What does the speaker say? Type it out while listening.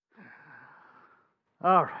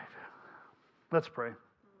All right, let's pray.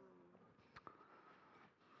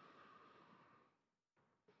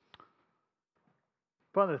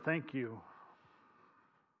 Father, thank you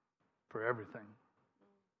for everything.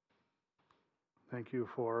 Thank you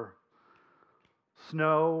for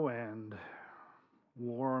snow and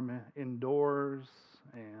warm indoors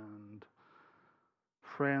and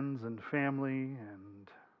friends and family and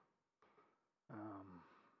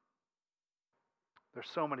there's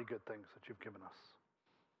so many good things that you've given us.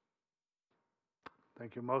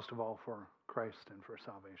 Thank you most of all for Christ and for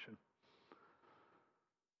salvation.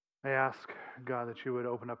 I ask, God, that you would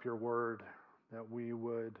open up your word, that we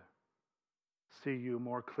would see you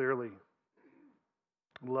more clearly,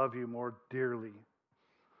 love you more dearly,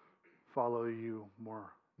 follow you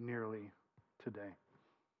more nearly today.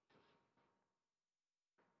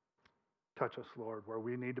 Touch us, Lord, where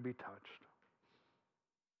we need to be touched.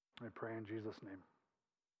 I pray in Jesus' name.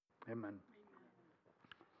 Amen.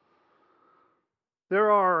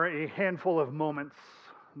 There are a handful of moments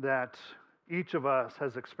that each of us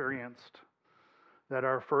has experienced that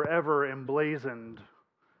are forever emblazoned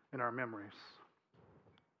in our memories.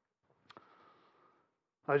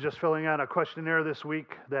 I was just filling out a questionnaire this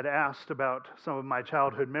week that asked about some of my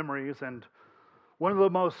childhood memories, and one of the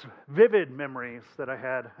most vivid memories that I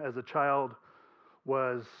had as a child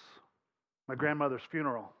was my grandmother's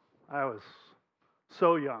funeral. I was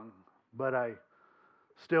so young, but I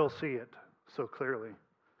still see it so clearly.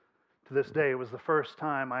 To this day, it was the first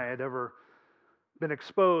time I had ever been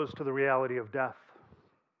exposed to the reality of death.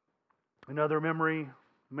 Another memory,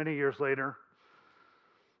 many years later,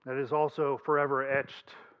 that is also forever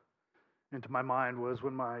etched into my mind was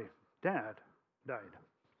when my dad died.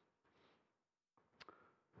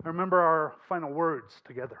 I remember our final words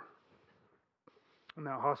together in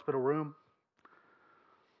that hospital room.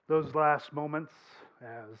 Those last moments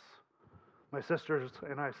as my sisters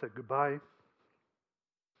and I said goodbye.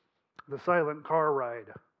 The silent car ride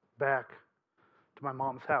back to my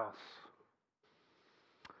mom's house.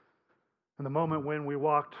 And the moment when we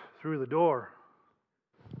walked through the door,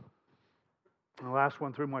 and the last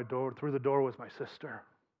one through the door was my sister.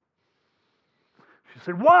 She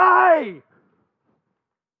said, "Why?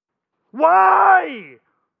 Why?"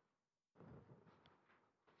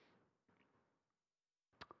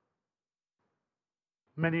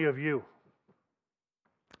 Many of you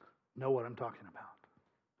know what I'm talking about,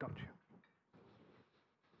 don't you?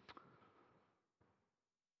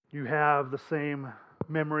 You have the same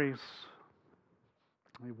memories.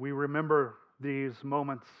 We remember these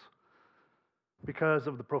moments because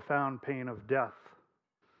of the profound pain of death,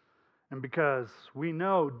 and because we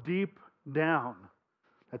know deep down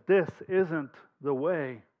that this isn't the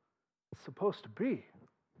way it's supposed to be.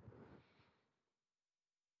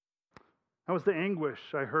 That was the anguish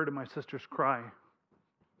I heard in my sister's cry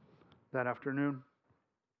that afternoon.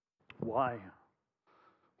 Why?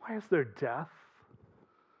 Why is there death?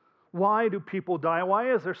 Why do people die?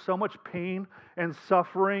 Why is there so much pain and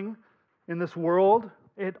suffering in this world?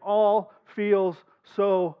 It all feels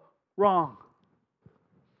so wrong.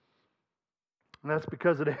 And that's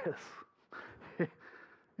because it is.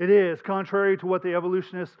 It is. Contrary to what the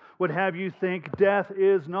evolutionists would have you think, death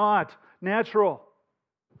is not natural.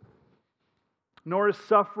 Nor is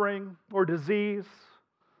suffering or disease.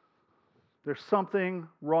 There's something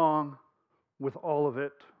wrong with all of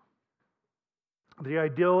it. The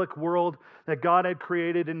idyllic world that God had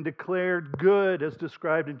created and declared good, as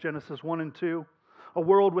described in Genesis 1 and 2, a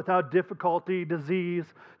world without difficulty, disease,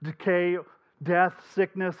 decay, death,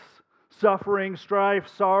 sickness, suffering, strife,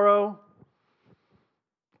 sorrow.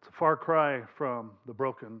 It's a far cry from the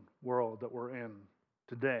broken world that we're in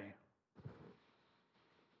today.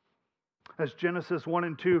 As Genesis 1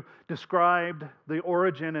 and 2 described the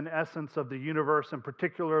origin and essence of the universe, and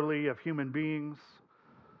particularly of human beings,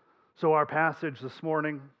 so our passage this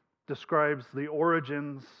morning describes the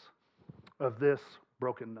origins of this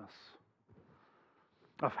brokenness,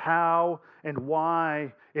 of how and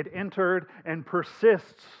why it entered and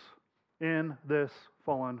persists in this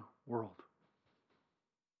fallen world.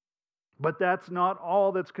 But that's not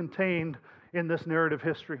all that's contained in this narrative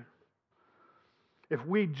history. If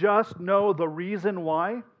we just know the reason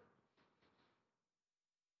why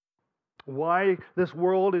this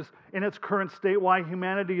world is in its current state, why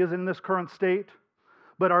humanity is in this current state,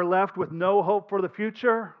 but are left with no hope for the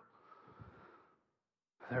future,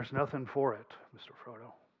 there's nothing for it, Mr.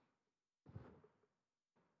 Frodo.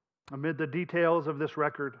 Amid the details of this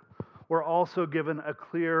record, we're also given a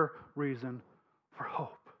clear reason for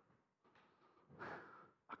hope.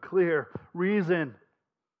 A clear reason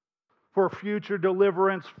for future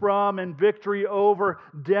deliverance from and victory over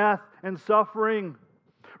death and suffering.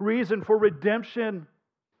 reason for redemption,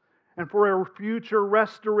 and for a future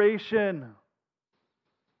restoration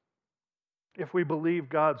if we believe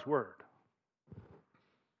God's word.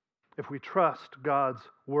 If we trust God's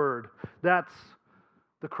word. That's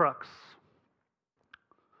the crux.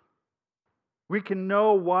 We can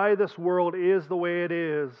know why this world is the way it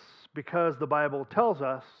is because the Bible tells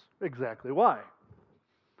us exactly why.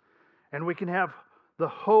 And we can have the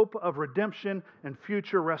hope of redemption and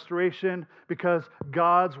future restoration because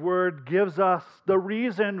God's word gives us the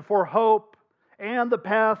reason for hope and the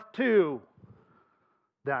path to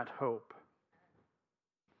that hope.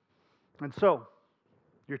 And so,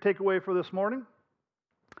 your takeaway for this morning?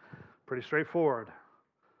 Pretty straightforward.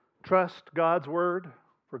 Trust God's word,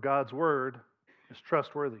 for God's word is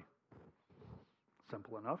trustworthy.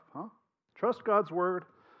 Simple enough, huh? Trust God's word,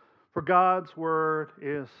 for God's word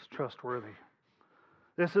is trustworthy.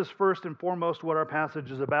 This is first and foremost what our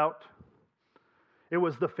passage is about. It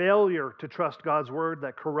was the failure to trust God's word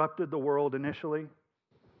that corrupted the world initially.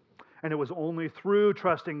 And it was only through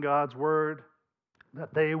trusting God's word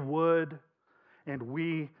that they would and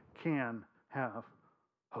we can have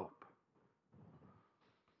hope.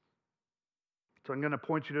 So I'm going to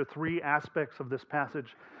point you to three aspects of this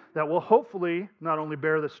passage that will hopefully not only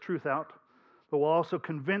bear this truth out, but will also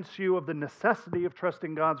convince you of the necessity of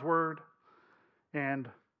trusting God's word and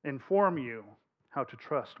inform you how to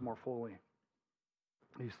trust more fully.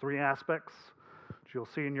 These three aspects, which you'll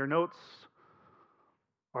see in your notes,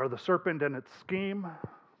 are the serpent and its scheme,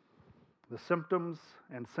 the symptoms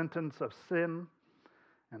and sentence of sin,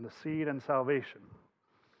 and the seed and salvation.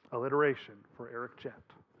 Alliteration for Eric Jett.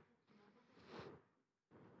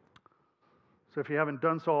 So if you haven't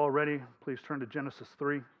done so already, please turn to Genesis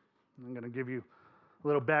 3. I'm going to give you a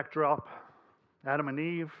little backdrop. Adam and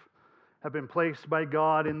Eve have been placed by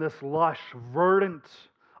God in this lush, verdant,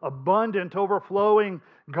 abundant, overflowing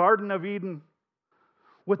Garden of Eden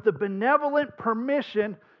with the benevolent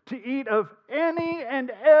permission to eat of any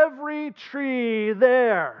and every tree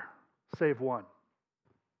there, save one.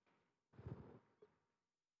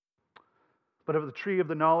 But of the tree of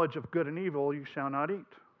the knowledge of good and evil you shall not eat,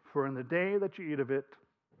 for in the day that you eat of it,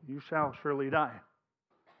 you shall surely die.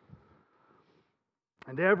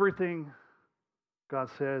 And everything, God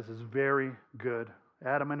says, is very good.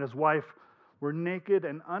 Adam and his wife were naked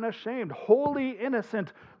and unashamed, wholly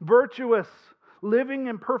innocent, virtuous, living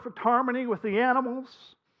in perfect harmony with the animals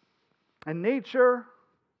and nature,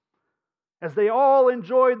 as they all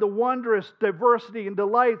enjoyed the wondrous diversity and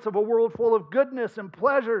delights of a world full of goodness and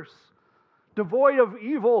pleasures, devoid of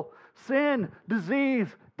evil, sin, disease,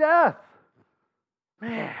 death.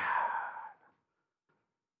 Man,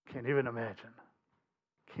 can't even imagine.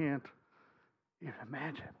 Can't even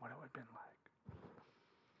imagine what it would have been like.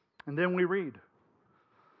 And then we read,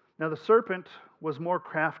 now the serpent was more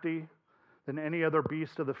crafty than any other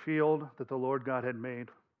beast of the field that the Lord God had made.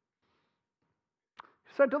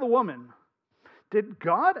 He said to the woman, did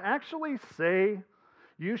God actually say,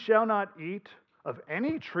 you shall not eat of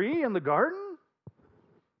any tree in the garden?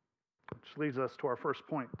 Which leads us to our first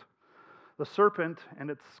point, the serpent and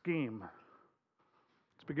its scheme.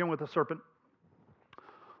 Let's begin with the serpent.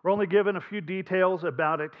 We're only given a few details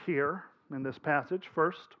about it here in this passage.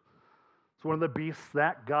 First, it's one of the beasts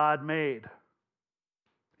that God made.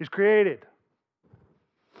 He's created.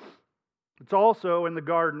 It's also in the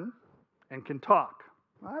garden and can talk.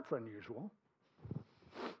 Well, that's unusual.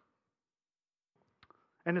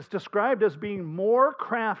 And it's described as being more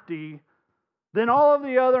crafty than all of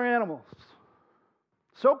the other animals.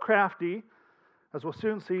 So crafty, as we'll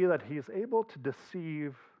soon see, that he is able to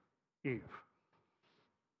deceive Eve.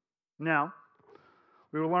 Now,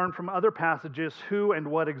 we will learn from other passages who and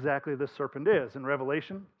what exactly this serpent is. In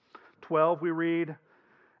Revelation 12, we read,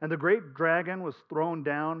 and the great dragon was thrown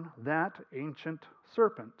down, that ancient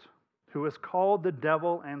serpent, who is called the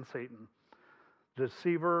devil and Satan, the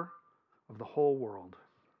deceiver of the whole world.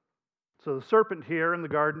 So the serpent here in the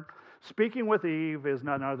garden, speaking with Eve, is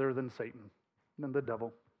none other than Satan, than the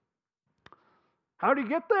devil. How did he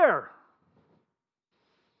get there?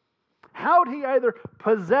 How did he either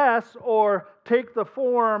possess or take the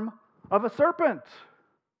form of a serpent?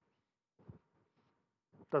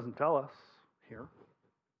 Doesn't tell us here.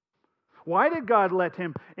 Why did God let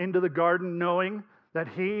him into the garden knowing that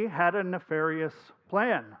he had a nefarious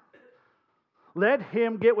plan? Let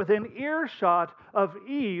him get within earshot of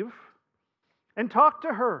Eve and talk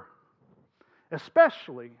to her,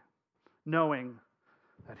 especially knowing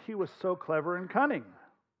that he was so clever and cunning.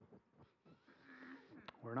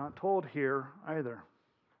 We're not told here either.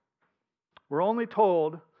 We're only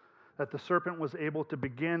told that the serpent was able to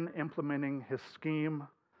begin implementing his scheme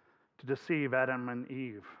to deceive Adam and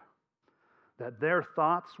Eve, that their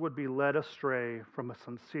thoughts would be led astray from a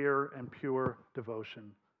sincere and pure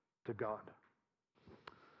devotion to God.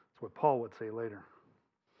 That's what Paul would say later.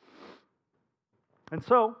 And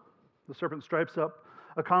so, the serpent strikes up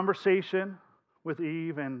a conversation with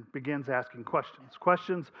Eve and begins asking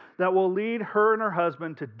questions that will lead her and her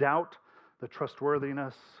husband to doubt the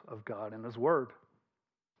trustworthiness of God and His Word.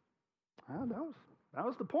 That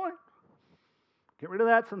was the point. Get rid of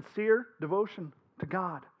that sincere devotion to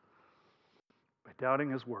God by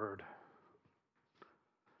doubting His Word.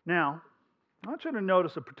 Now, I want you to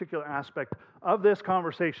notice a particular aspect of this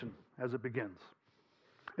conversation as it begins.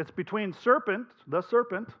 It's between the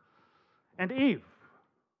serpent, and Eve.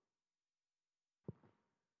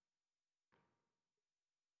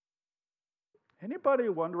 Anybody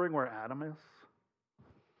wondering where Adam is?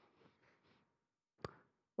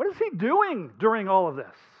 What is he doing during all of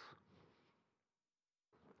this?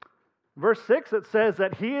 Verse 6, it says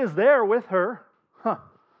that he is there with her.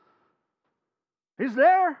 He's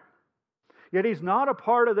there. Yet he's not a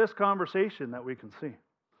part of this conversation that we can see.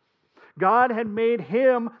 God had made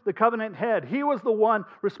him the covenant head. He was the one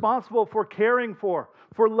responsible for caring for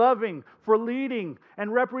loving, for leading,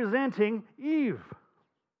 and representing Eve.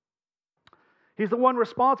 He's the one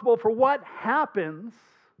responsible for what happens,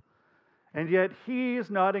 and yet he's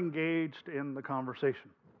not engaged in the conversation.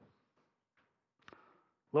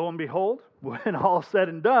 Lo and behold, when all's said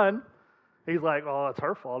and done, he's like, oh, it's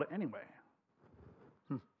her fault anyway.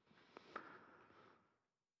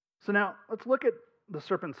 So now, let's look at the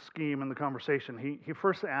serpent's scheme in the conversation. He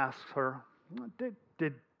first asks her,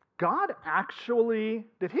 did God actually,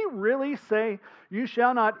 did he really say, you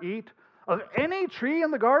shall not eat of any tree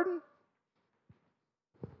in the garden?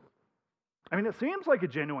 I mean, it seems like a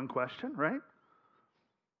genuine question, right?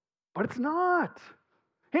 But it's not.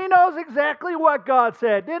 He knows exactly what God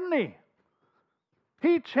said, didn't he?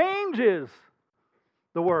 He changes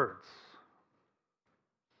the words.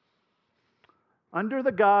 Under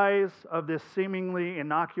the guise of this seemingly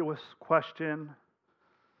innocuous question,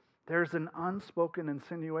 there's an unspoken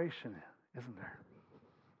insinuation, isn't there?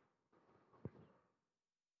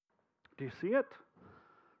 Do you see it?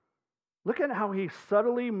 Look at how he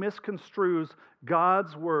subtly misconstrues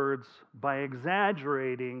God's words by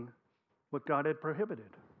exaggerating what God had prohibited.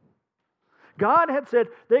 God had said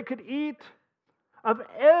they could eat of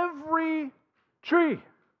every tree,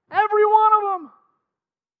 every one of them,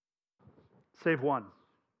 save one.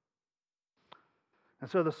 And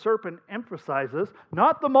so the serpent emphasizes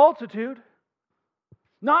not the multitude,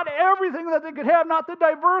 not everything that they could have, not the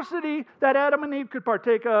diversity that Adam and Eve could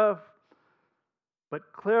partake of,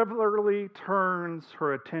 but cleverly turns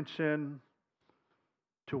her attention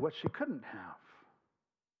to what she couldn't have.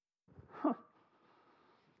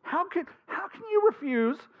 How can you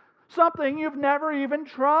refuse something you've never even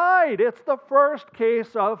tried? It's the first case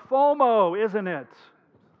of FOMO, isn't it?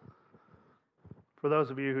 For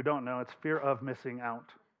those of you who don't know, it's fear of missing out.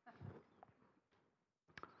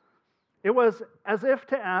 It was as if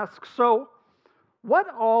to ask, so what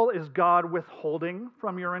all is God withholding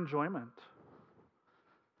from your enjoyment?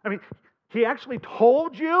 I mean, he actually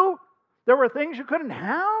told you there were things you couldn't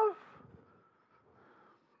have?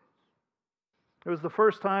 It was the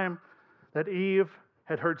first time that Eve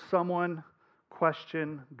had heard someone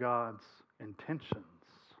question God's intentions.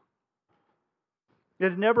 It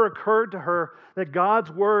had never occurred to her that God's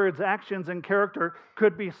words, actions, and character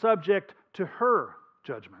could be subject to her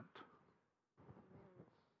judgment.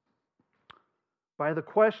 By the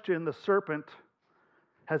question, the serpent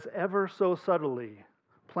has ever so subtly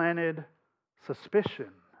planted suspicion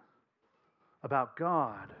about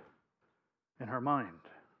God in her mind.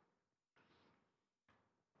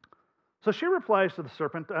 So she replies to the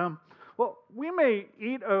serpent, well, we may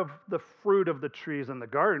eat of the fruit of the trees in the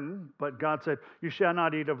garden, but God said, you shall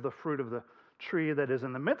not eat of the fruit of the tree that is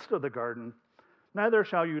in the midst of the garden, neither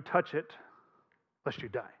shall you touch it, lest you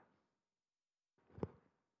die.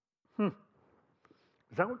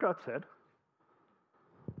 Is that what God said?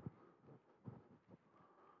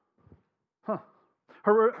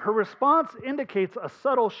 Her response indicates a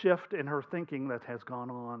subtle shift in her thinking that has gone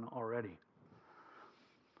on already.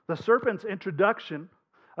 The serpent's introduction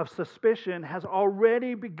of suspicion has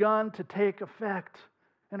already begun to take effect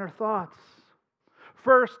in her thoughts.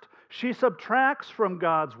 First, she subtracts from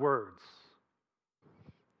God's words.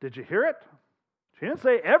 Did you hear it? She didn't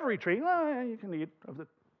say every tree. No, you can eat of the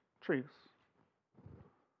trees.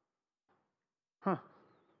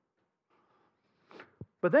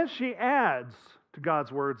 But then she adds to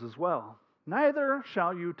God's words as well. Neither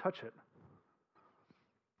shall you touch it.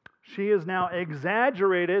 She has now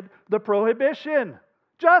exaggerated the prohibition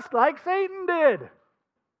just like Satan did.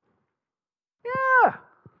 Yeah.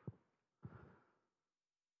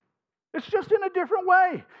 It's just in a different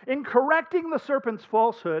way. In correcting the serpent's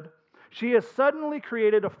falsehood, she has suddenly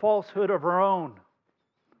created a falsehood of her own.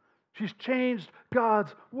 She's changed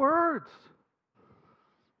God's words.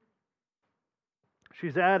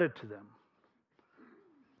 She's added to them.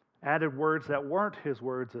 Added words that weren't his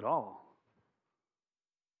words at all.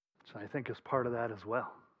 So I think is part of that as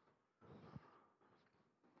well.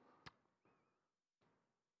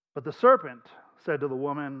 But the serpent said to the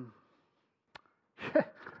woman,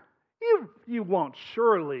 you won't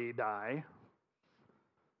surely die.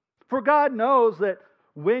 For God knows that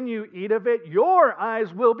when you eat of it, your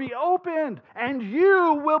eyes will be opened, and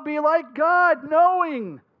you will be like God,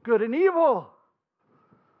 knowing good and evil.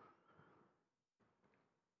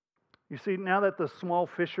 You see, now that the small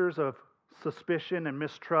fissures of suspicion and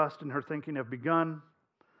mistrust in her thinking have begun,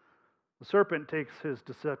 the serpent takes his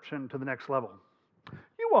deception to the next level.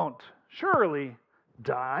 You won't surely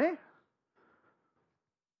die.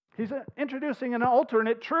 He's introducing an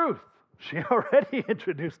alternate truth. She already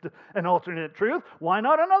introduced an alternate truth. Why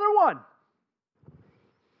not another one?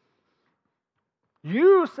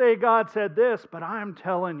 You say God said this, but I'm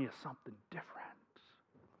telling you something different.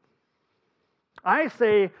 I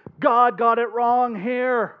say God got it wrong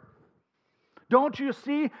here. Don't you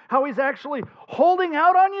see how he's actually holding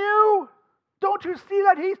out on you? Don't you see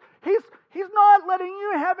that he's not letting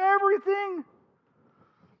you have everything?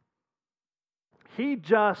 He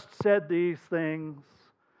just said these things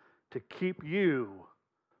to keep you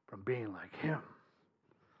from being like him.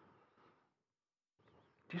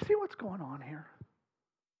 Do you see what's going on here?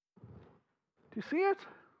 Do you see it?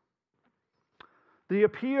 The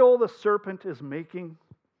appeal the serpent is making.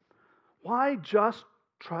 Why just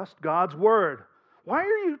trust God's word? Why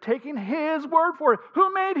are you taking his word for it?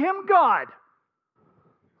 Who made him God?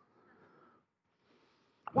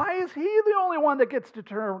 Why is he the only one that gets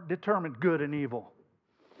determined good and evil?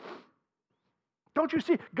 Don't you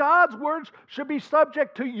see? God's words should be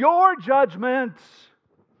subject to your judgments,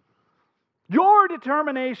 your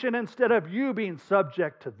determination, instead of you being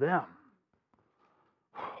subject to them.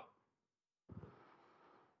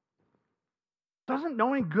 Doesn't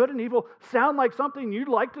knowing good and evil sound like something you'd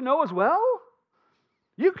like to know as well?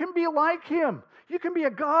 You can be like him. You can be a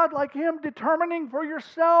God like him, determining for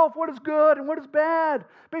yourself what is good and what is bad,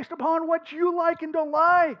 based upon what you like and don't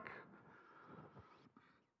like.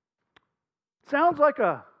 Sounds like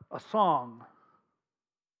a song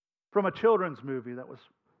from a children's movie that was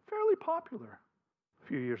fairly popular a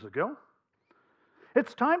few years ago.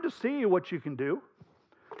 It's time to see what you can do,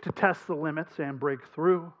 to test the limits and break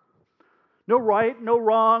through. No right, no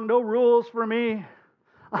wrong, no rules for me.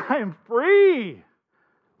 I'm free.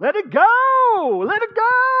 Let it go. Let it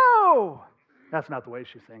go. That's not the way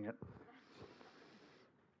she sang it.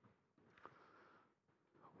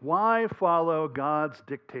 Why follow God's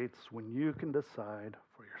dictates when you can decide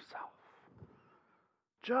for yourself?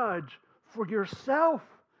 Judge for yourself.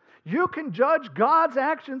 You can judge God's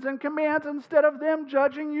actions and commands instead of them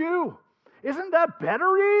judging you. Isn't that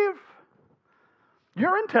better, Eve?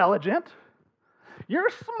 You're intelligent. You're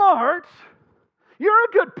smart. You're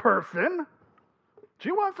a good person.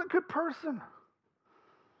 She was a good person.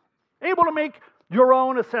 Able to make your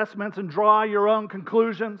own assessments and draw your own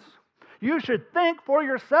conclusions. You should think for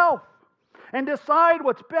yourself and decide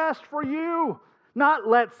what's best for you, not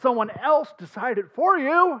let someone else decide it for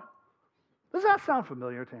you. Does that sound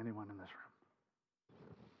familiar to anyone in this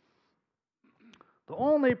room? The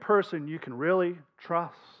only person you can really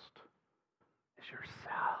trust is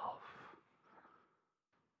yourself.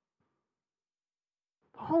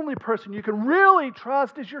 The only person you can really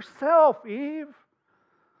trust is yourself, Eve.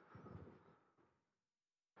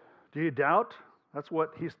 Do you doubt that's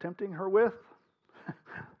what he's tempting her with?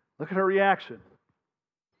 Look at her reaction.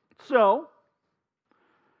 So,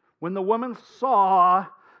 when the woman saw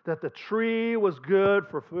that the tree was good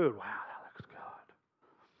for food, wow, that looks good.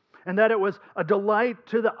 And that it was a delight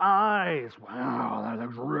to the eyes, wow, that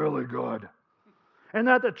looks really good. And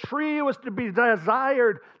that the tree was to be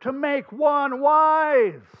desired to make one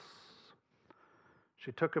wise.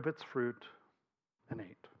 She took of its fruit and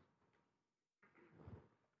ate.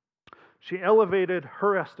 She elevated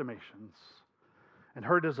her estimations and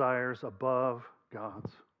her desires above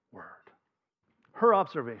God's word. Her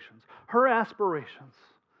observations, her aspirations.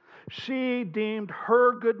 She deemed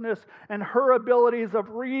her goodness and her abilities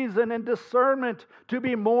of reason and discernment to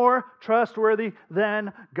be more trustworthy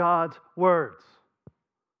than God's words.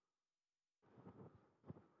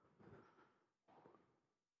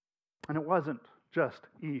 And it wasn't just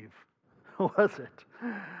Eve, was it?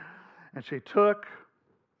 And she took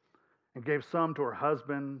and gave some to her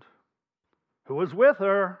husband who was with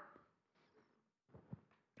her.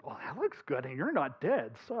 Well, that looks good, and you're not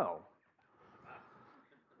dead, so.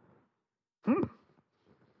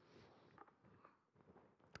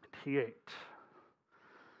 T8.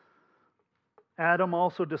 Adam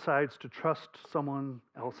also decides to trust someone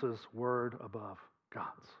else's word above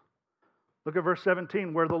God's. Look at verse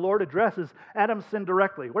 17, where the Lord addresses Adam's sin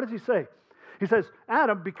directly. What does he say? He says,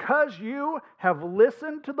 Adam, because you have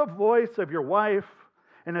listened to the voice of your wife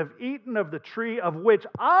and have eaten of the tree of which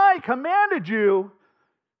I commanded you,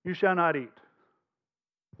 you shall not eat.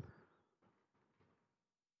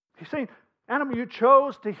 He's saying, Adam, you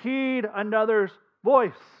chose to heed another's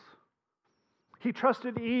voice. He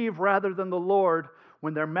trusted Eve rather than the Lord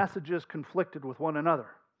when their messages conflicted with one another.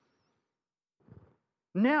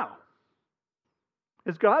 Now,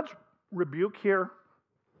 is God's rebuke here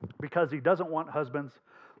because he doesn't want husbands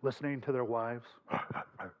listening to their wives?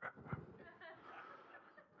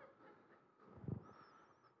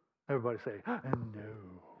 Everybody say, no.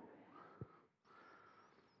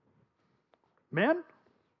 Men,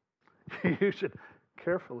 you should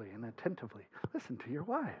carefully and attentively listen to your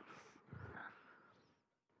wives.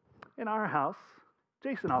 In our house,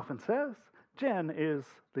 Jason often says, Jen is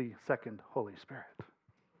the second Holy Spirit.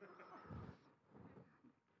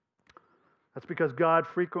 That's because God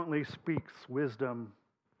frequently speaks wisdom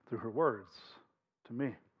through her words to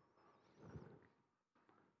me.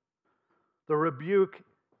 The rebuke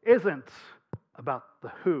isn't about the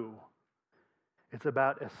who. It's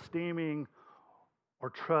about esteeming or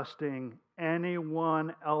trusting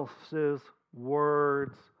anyone else's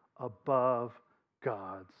words above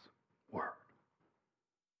God's word.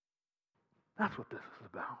 That's what this is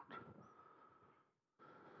about.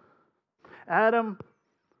 Adam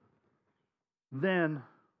then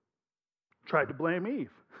tried to blame Eve.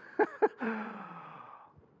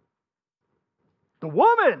 The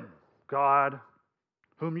woman, God,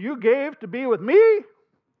 whom you gave to be with me,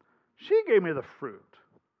 she gave me the fruit,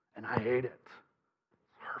 and I ate it.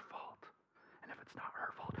 It's her fault. And if it's not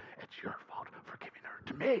her fault, it's your fault for giving her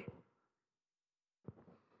to me.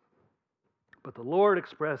 But the Lord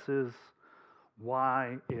expresses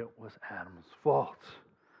why it was Adam's fault.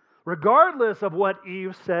 Regardless of what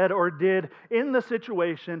Eve said or did in the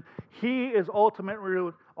situation, he is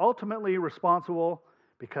ultimately responsible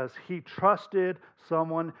because he trusted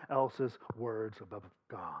someone else's words above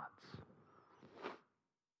God's.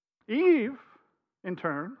 Eve, in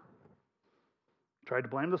turn, tried to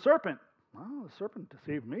blame the serpent. Well, the serpent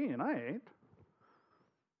deceived me and I ate.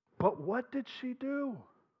 But what did she do?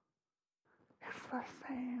 It's the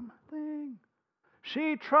same thing.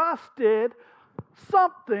 She trusted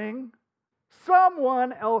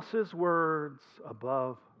someone else's words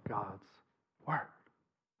above God's word.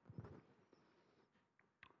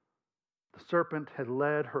 The serpent had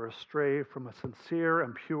led her astray from a sincere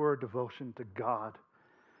and pure devotion to God.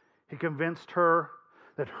 He convinced her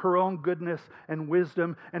that her own goodness and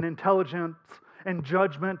wisdom and intelligence and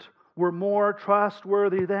judgment were more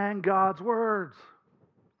trustworthy than God's words.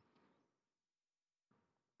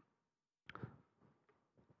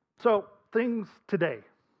 So, things today,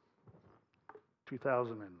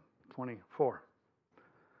 2024,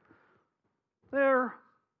 they're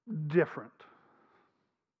different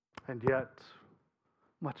and yet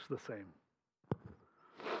much the same.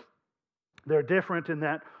 They're different in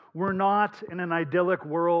that we're not in an idyllic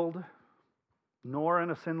world, nor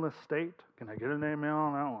in a sinless state. Can I get an amen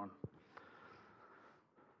on that one?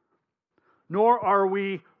 Nor are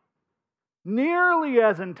we nearly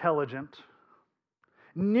as intelligent,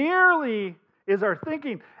 nearly is our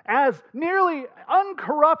thinking as nearly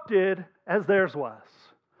uncorrupted as theirs was.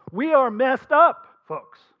 We are messed up,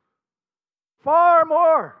 folks. Far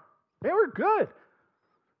more. They were good.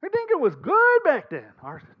 Their thinking was good back then.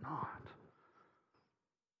 Ours is not.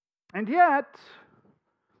 And yet,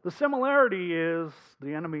 the similarity is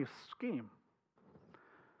the enemy's scheme.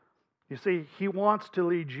 You see, he wants to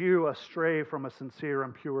lead you astray from a sincere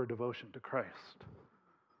and pure devotion to Christ.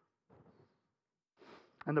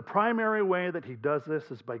 And the primary way that he does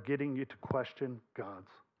this is by getting you to question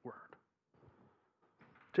God's word.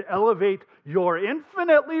 To elevate your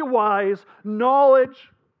infinitely wise knowledge,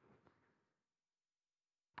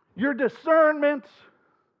 your discernment,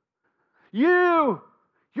 you,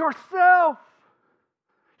 yourself.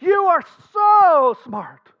 You are so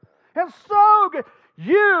smart and so good.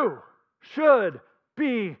 You should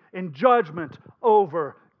be in judgment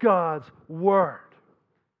over God's word,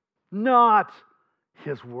 not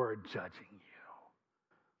his word judging you.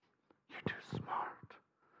 You're too smart.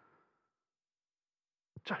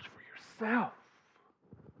 Judge for yourself.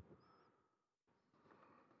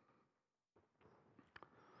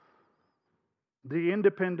 The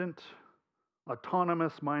independent,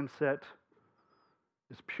 autonomous mindset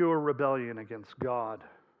is pure rebellion against God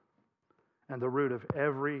and the root of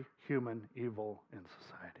every human evil in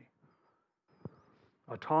society.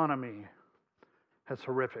 Autonomy has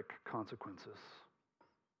horrific consequences,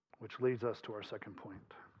 which leads us to our second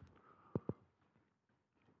point.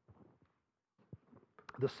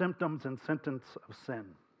 The symptoms and sentence of sin.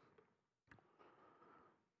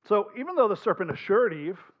 So even though the serpent assured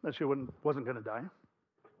Eve that she wasn't going to die,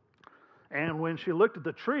 and when she looked at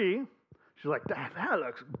the tree, she's like, that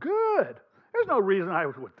looks good. There's no reason I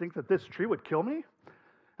would think that this tree would kill me.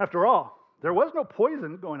 After all, there was no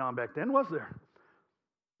poison going on back then, was there?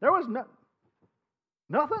 There was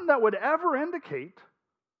nothing that would ever indicate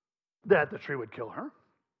that the tree would kill her.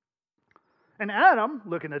 And Adam,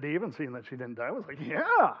 looking at Eve and seeing that she didn't die, was like,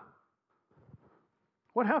 yeah.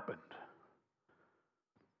 What happened?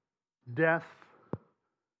 Death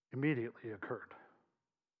immediately occurred.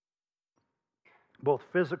 Both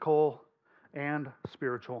physical and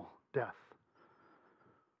spiritual death.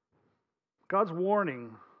 God's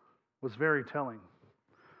warning was very telling.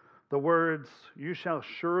 The words, "you shall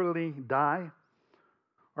surely die,"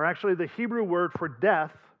 are actually the Hebrew word for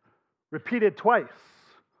death repeated twice.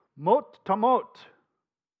 Mot tamot.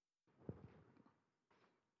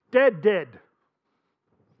 Dead, dead.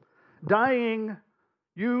 Dying,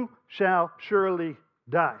 you shall surely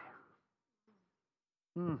die.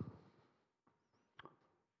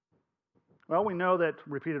 Well, we know that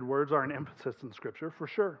repeated words are an emphasis in Scripture, for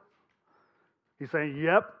sure. He's saying,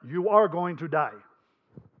 yep, you are going to die.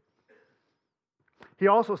 He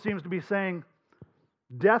also seems to be saying,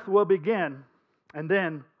 death will begin, and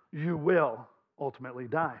then you will ultimately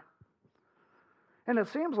die. And it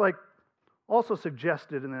seems like also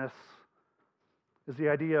suggested in this is the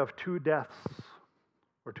idea of two deaths,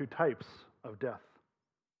 or two types of death.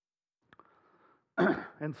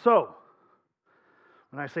 And so,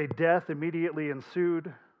 when I say death immediately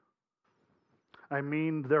ensued, I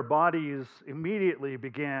mean their bodies immediately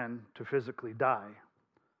began to physically die,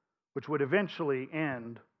 which would eventually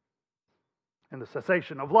end in the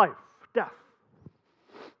cessation of life, death.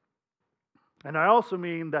 And I also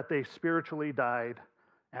mean that they spiritually died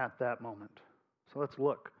at that moment. So let's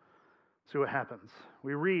look, see what happens.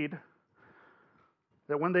 We read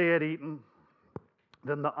that when they had eaten,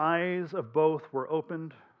 then the eyes of both were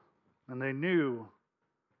opened, and they knew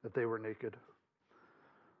that they were naked.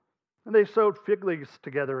 And they sewed fig leaves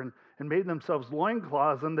together and made themselves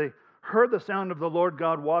loincloths, and they heard the sound of the Lord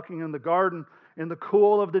God walking in the garden in the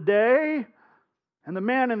cool of the day. And the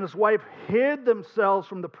man and his wife hid themselves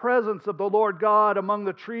from the presence of the Lord God among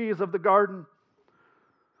the trees of the garden.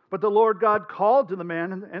 But the Lord God called to the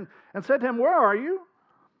man and said to him, "Where are you?"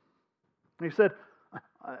 And he said,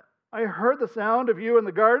 I heard the sound of you in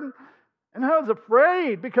the garden, and I was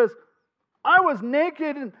afraid because I was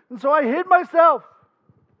naked, and so I hid myself.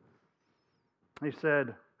 He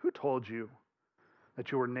said, "Who told you that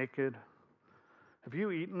you were naked? Have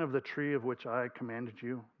you eaten of the tree of which I commanded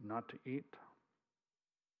you not to eat?"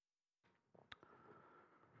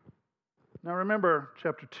 Now remember,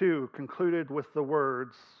 chapter 2 concluded with the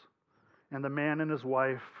words, "And the man and his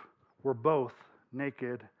wife were both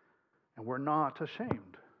naked and were not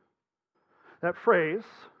ashamed." That phrase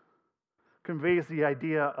conveys the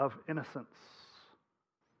idea of innocence,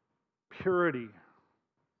 purity.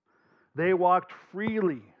 They walked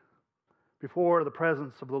freely before the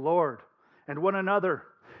presence of the Lord and one another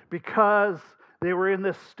because they were in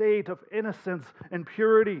this state of innocence and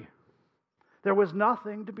purity. There was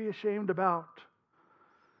nothing to be ashamed about.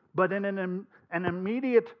 But an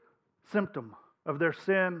immediate symptom of their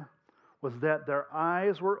sin was that their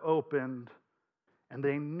eyes were opened and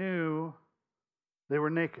they knew they were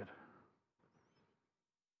naked.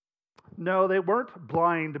 No, they weren't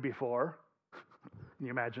blind before. Can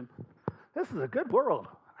you imagine? This is a good world.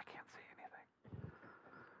 I can't see anything.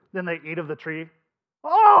 Then they eat of the tree.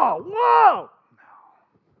 Oh, whoa! No.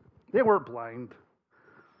 They weren't blind.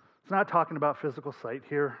 It's not talking about physical sight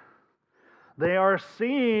here. They are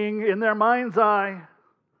seeing in their mind's eye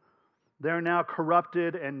their now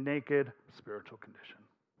corrupted and naked spiritual condition.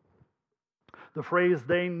 The phrase,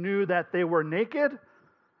 "they knew that they were naked,"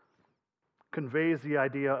 conveys the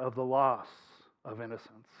idea of the loss of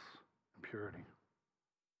innocence and purity.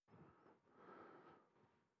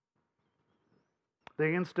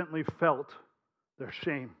 They instantly felt their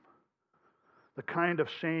shame, the kind of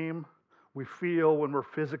shame we feel when we're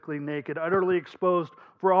physically naked, utterly exposed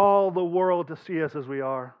for all the world to see us as we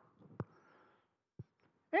are.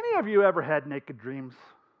 Any of you ever had naked dreams?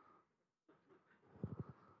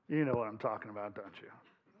 You know what I'm talking about, don't you?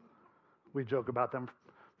 We joke about them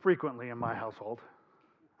frequently in my household.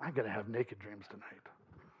 I'm going to have naked dreams tonight.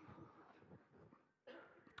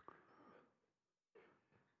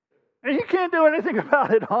 And you can't do anything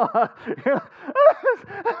about it, huh?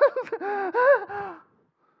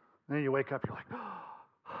 Then you wake up, you're like, oh,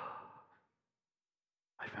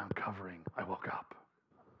 I found covering. I woke up.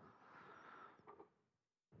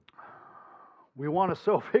 We want to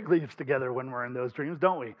sew fig leaves together when we're in those dreams,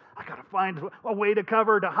 don't we? I got to find a way to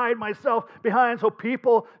cover, to hide myself behind so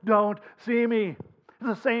people don't see me. It's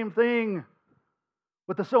the same thing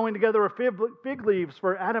with the sewing together of fig leaves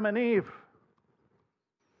for Adam and Eve.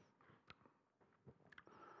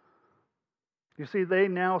 You see, they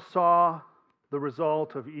now saw the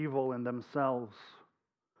result of evil in themselves.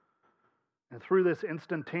 And through this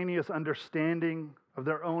instantaneous understanding of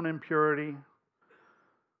their own impurity,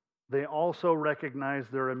 they also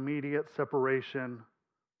recognized their immediate separation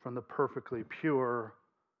from the perfectly pure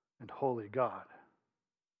and holy God.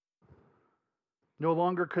 No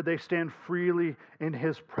longer could they stand freely in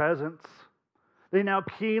His presence. They now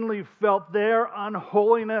keenly felt their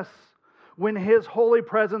unholiness when His holy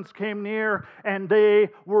presence came near, and they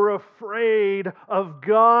were afraid of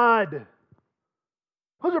God.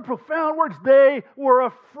 Those are profound words. They were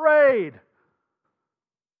afraid.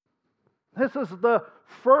 This is the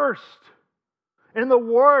first and the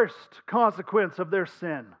worst consequence of their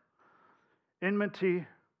sin: enmity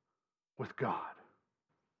with God.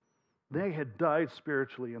 They had died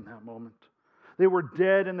spiritually in that moment. They were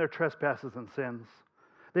dead in their trespasses and sins.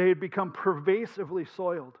 They had become pervasively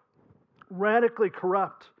soiled, radically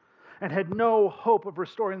corrupt, and had no hope of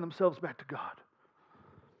restoring themselves back to God.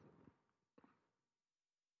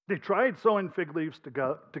 They tried sewing fig leaves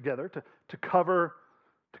together to cover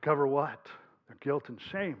what? Their guilt and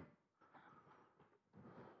shame.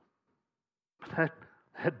 But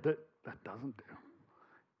that doesn't do.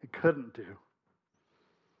 It couldn't do.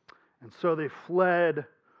 And so they fled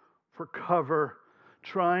for cover,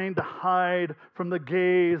 trying to hide from the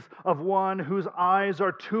gaze of one whose eyes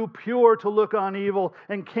are too pure to look on evil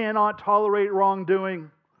and cannot tolerate wrongdoing.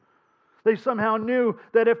 They somehow knew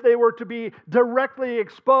that if they were to be directly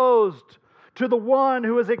exposed to the one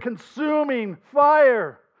who is a consuming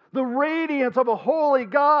fire, the radiance of a holy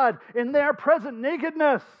God in their present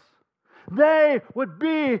nakedness, they would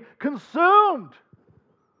be consumed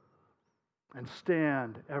and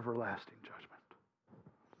stand everlasting judgment.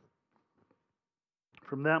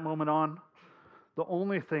 From that moment on, the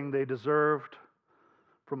only thing they deserved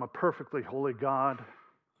from a perfectly holy God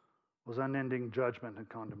was unending judgment and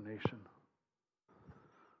condemnation.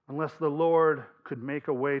 Unless the Lord could make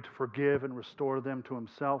a way to forgive and restore them to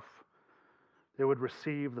Himself, they would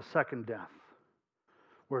receive the second death,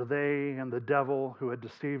 where they and the devil who had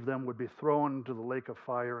deceived them would be thrown into the lake of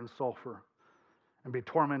fire and sulfur and be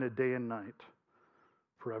tormented day and night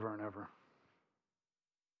forever and ever.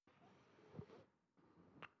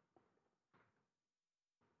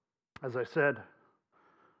 As I said,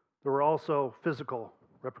 there were also physical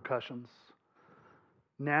repercussions,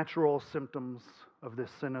 natural symptoms of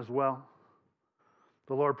this sin as well.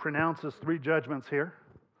 The Lord pronounces 3 judgments here.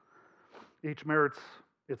 Each merits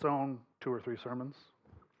its own 2 or 3 sermons.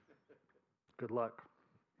 Good luck.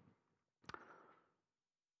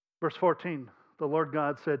 Verse 14, the Lord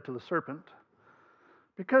God said to the serpent,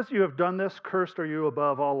 "Because you have done this, cursed are you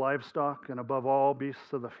above all livestock and above all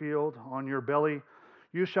beasts of the field. On your belly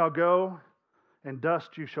you shall go, and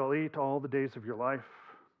dust you shall eat all the days of your life.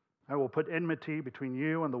 I will put enmity between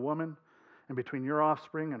you and the woman, and between your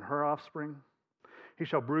offspring and her offspring. He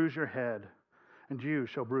shall bruise your head, and you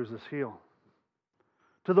shall bruise his heel."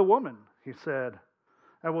 To the woman He said,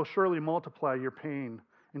 "I will surely multiply your pain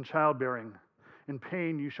in childbearing. In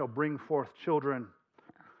pain you shall bring forth children.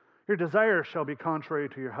 Your desire shall be contrary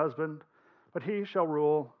to your husband, but he shall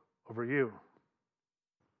rule over you."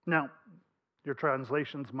 Now, your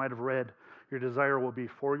translations might have read, "Your desire will be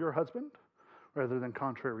for your husband," rather than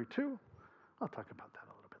contrary to. I'll talk about that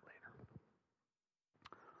a little bit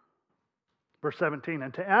later. Verse 17,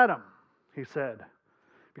 and to Adam He said,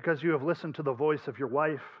 "Because you have listened to the voice of your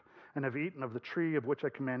wife and have eaten of the tree of which I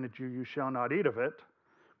commanded you, you shall not eat of it.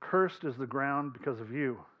 Cursed is the ground because of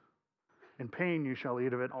you. In pain you shall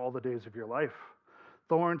eat of it all the days of your life.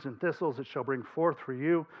 Thorns and thistles it shall bring forth for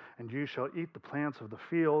you, and you shall eat the plants of the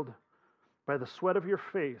field. By the sweat of your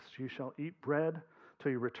face you shall eat bread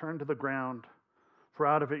till you return to the ground, for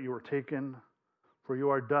out of it you were taken, for you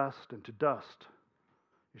are dust, and to dust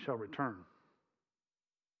you shall return."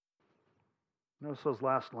 Notice those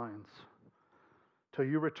last lines. Till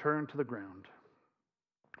you return to the ground,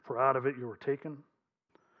 for out of it you were taken,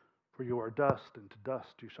 for you are dust, and to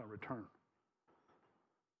dust you shall return.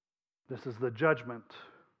 This is the judgment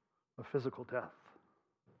of physical death.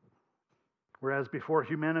 Whereas before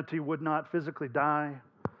humanity would not physically die,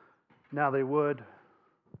 now they would.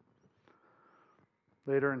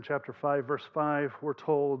 Later in chapter 5, verse 5, we're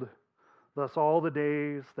told, thus all the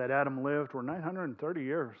days that Adam lived were 930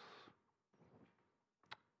 years,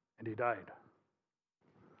 and he died.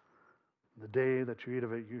 The day that you eat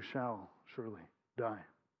of it, you shall surely die.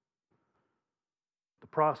 The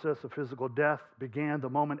process of physical death began the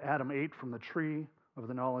moment Adam ate from the tree of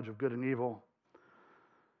the knowledge of good and evil.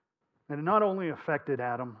 And it not only affected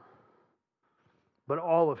Adam, but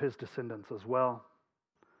all of his descendants as well.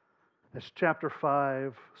 As chapter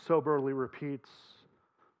 5 soberly repeats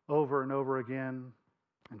over and over again,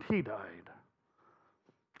 and he died,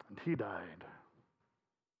 and he died,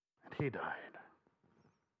 and he died.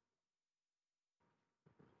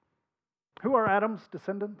 Who are Adam's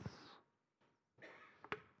descendants?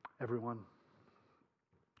 Everyone.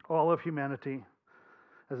 All of humanity.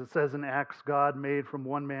 As it says in Acts, God made from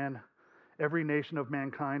one man every nation of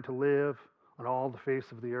mankind to live on all the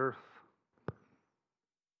face of the earth.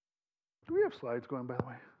 Do we have slides going, by the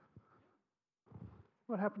way?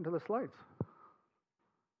 What happened to the slides?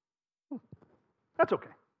 That's okay.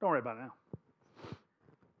 Don't worry about it now.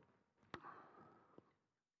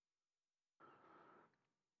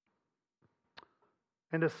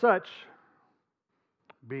 And as such,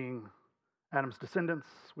 being Adam's descendants,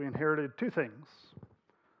 we inherited two things.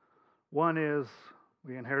 One is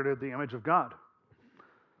we inherited the image of God.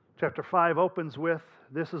 Chapter 5 opens with,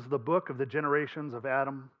 this is the book of the generations of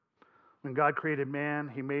Adam. When God created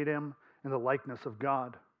man, he made him in the likeness of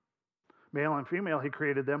God. Male and female, he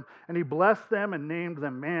created them, and he blessed them and named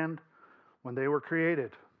them man when they were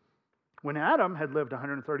created. When Adam had lived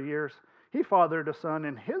 130 years, he fathered a son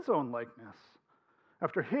in his own likeness,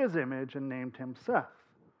 after his image, and named him Seth.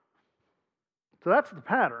 So that's the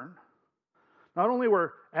pattern. Not only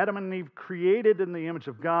were Adam and Eve created in the image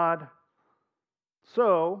of God,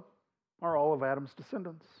 so are all of Adam's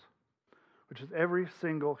descendants, which is every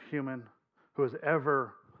single human who has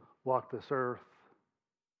ever walked this earth,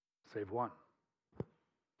 save one.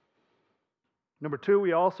 Number two,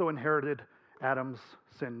 we also inherited Adam's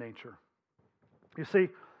sin nature. You see,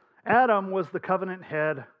 Adam was the covenant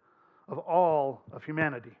head of all of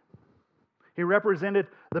humanity. He represented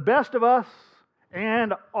the best of us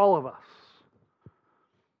and all of us.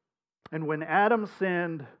 And when Adam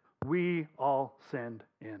sinned, we all sinned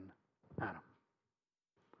in Adam.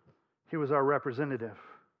 He was our representative.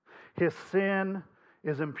 His sin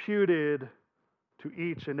is imputed to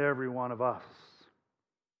each and every one of us.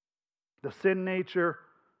 The sin nature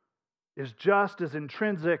is just as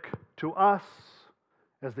intrinsic to us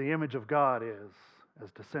as the image of God is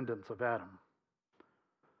as descendants of Adam.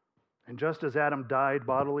 And just as Adam died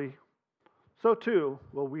bodily, so too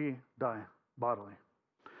will we die bodily.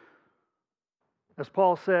 As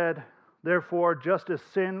Paul said, therefore, just as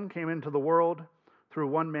sin came into the world through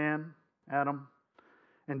one man, Adam,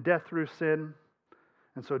 and death through sin,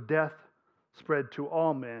 and so death spread to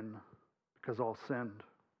all men because all sinned.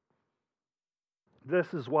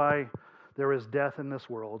 This is why there is death in this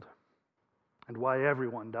world and why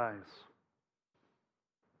everyone dies.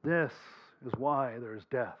 This is why there is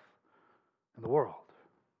death in the world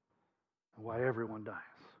and why everyone dies.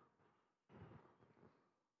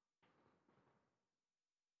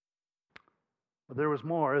 But there was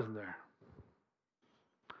more, isn't there?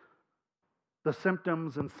 The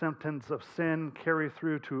symptoms and symptoms of sin carry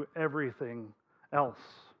through to everything else.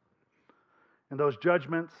 In those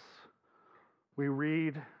judgments, we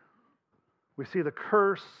read, we see the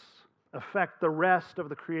curse affect the rest of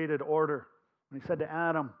the created order. When he said to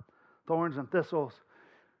Adam, thorns and thistles,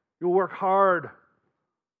 you'll work hard,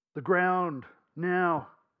 the ground now.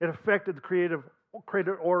 It affected the created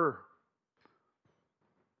order.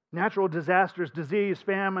 Natural disasters, disease,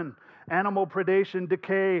 famine, animal predation,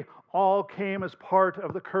 decay, all came as part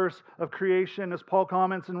of the curse of creation, as Paul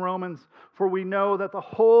comments in Romans. For we know that the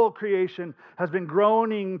whole creation has been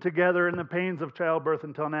groaning together in the pains of childbirth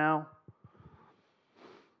until now.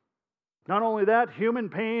 Not only that, human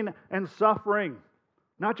pain and suffering,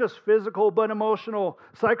 not just physical, but emotional,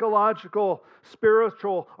 psychological,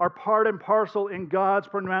 spiritual, are part and parcel in God's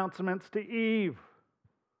pronouncements to Eve.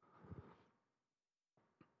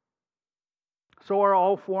 So are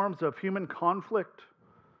all forms of human conflict.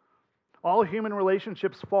 All human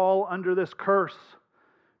relationships fall under this curse.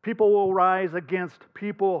 People will rise against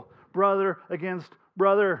people, brother against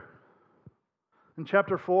brother. In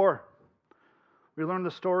chapter 4, we learn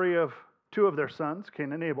the story of two of their sons,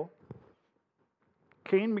 Cain and Abel.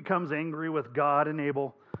 Cain becomes angry with God and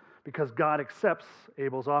Abel because God accepts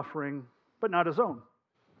Abel's offering, but not his own.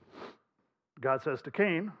 God says to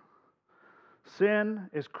Cain, Sin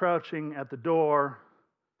is crouching at the door.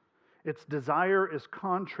 Its desire is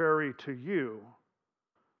contrary to you,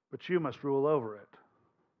 but you must rule over it.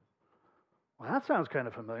 Well, that sounds kind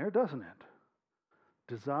of familiar, doesn't it?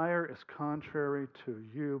 Desire is contrary to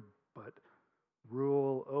you, but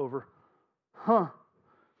rule over.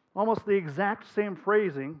 Almost the exact same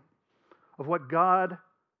phrasing of what God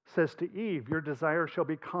says to Eve. Your desire shall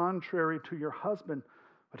be contrary to your husband,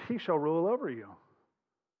 but he shall rule over you.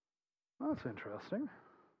 Well, that's interesting.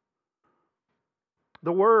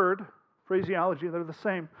 The word, phraseology, they're the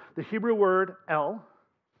same. The Hebrew word el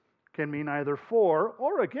can mean either for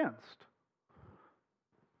or against.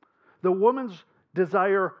 The woman's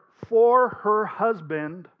desire for her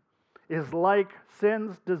husband is like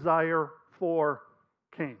sin's desire for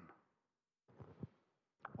Cain.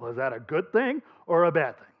 Well, is that a good thing or a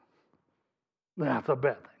bad thing? That's a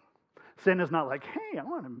bad thing. Sin is not like, hey, I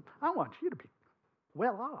want you to be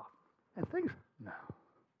well off and things. No.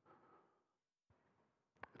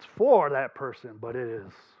 It's for that person, but it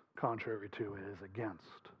is contrary to, it is against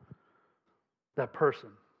that person.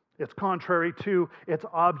 It's contrary to its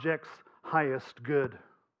object's highest good.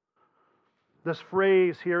 This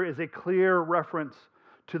phrase here is a clear reference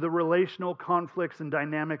to the relational conflicts and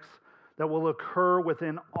dynamics that will occur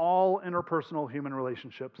within all interpersonal human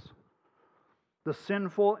relationships. The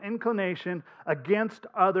sinful inclination against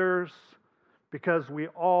others because we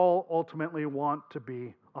all ultimately want to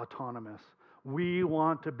be autonomous. We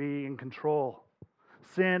want to be in control.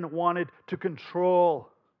 Sin wanted to control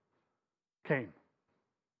Cain.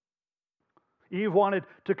 Eve wanted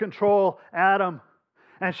to control Adam,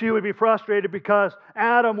 and she would be frustrated because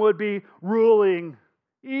Adam would be ruling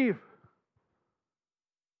Eve.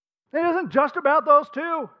 It isn't just about those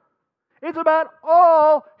two. It's about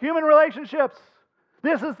all human relationships.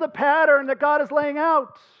 This is the pattern that God is laying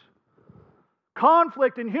out.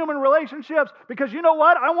 Conflict in human relationships because you know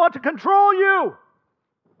what? I want to control you.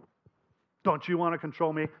 Don't you want to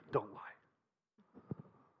control me? Don't lie.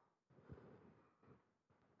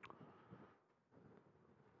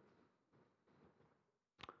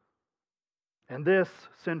 And this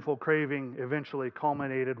sinful craving eventually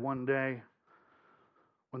culminated one day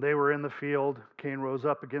when they were in the field. Cain rose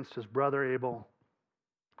up against his brother Abel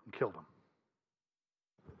and killed him.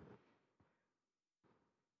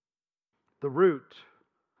 The root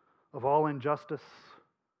of all injustice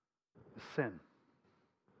is sin.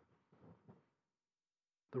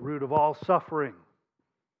 The root of all suffering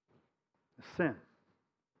is sin.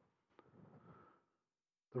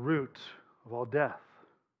 The root of all death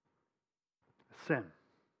is sin.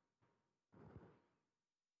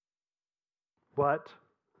 But,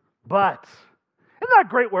 isn't that a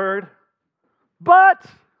great word? But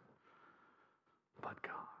God.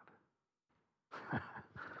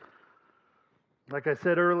 Like I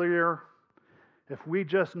said earlier, if we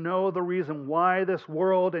just know the reason why this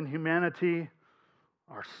world and humanity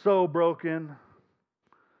are so broken,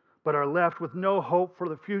 but are left with no hope for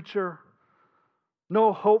the future,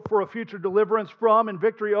 no hope for a future deliverance from and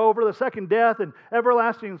victory over the second death and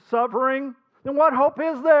everlasting suffering, then what hope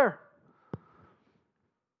is there?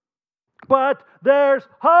 But there's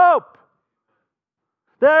hope.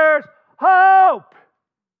 There's hope.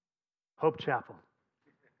 Hope Chapel.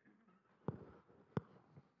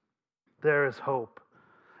 There is hope.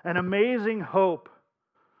 An amazing hope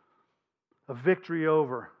of victory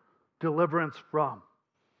over, deliverance from.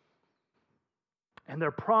 And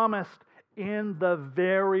they're promised in the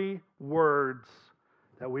very words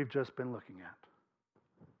that we've just been looking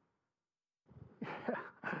at.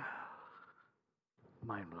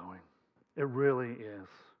 Mind-blowing. It really is.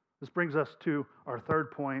 This brings us to our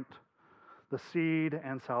third point, the seed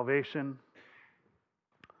and salvation.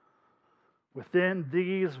 Within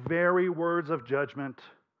these very words of judgment,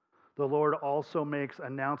 the Lord also makes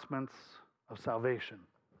announcements of salvation,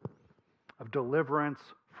 of deliverance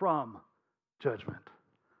from judgment.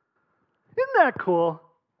 Isn't that cool?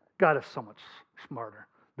 God is so much smarter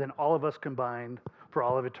than all of us combined for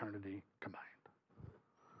all of eternity combined.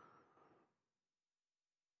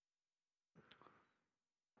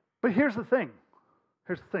 But here's the thing.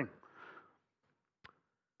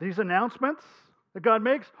 These announcements that God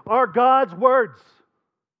makes are God's words.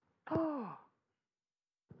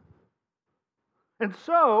 And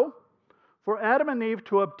so, for Adam and Eve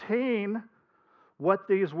to obtain what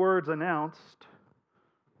these words announced,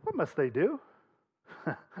 what must they do?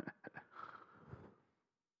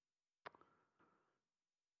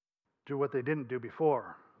 Do what they didn't do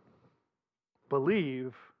before.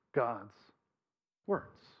 Believe God's words.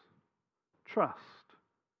 Trust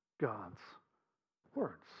God's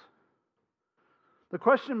words. The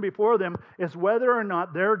question before them is whether or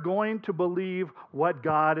not they're going to believe what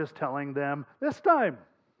God is telling them this time.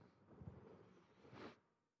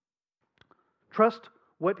 Trust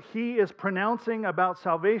what He is pronouncing about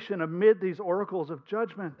salvation amid these oracles of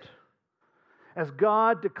judgment. As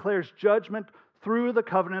God declares judgment through the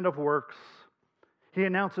covenant of works, He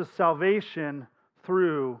announces salvation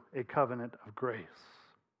through a covenant of grace.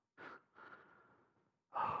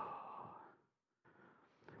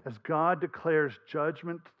 As God declares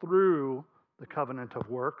judgment through the covenant of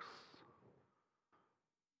works,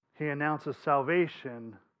 He announces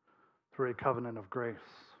salvation through a covenant of grace.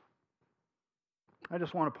 I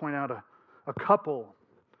just want to point out a couple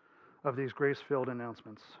of these grace-filled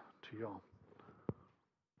announcements to you all.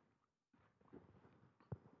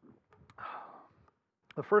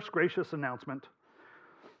 The first gracious announcement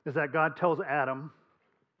is that God tells Adam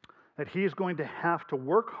that he's going to have to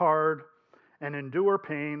work hard and endure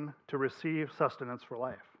pain to receive sustenance for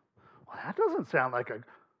life. Well, that doesn't sound like Did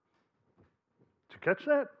you catch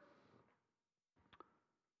that?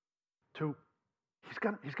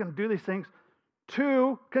 He's going to do these things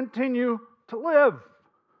to continue to live.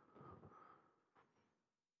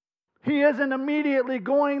 He isn't immediately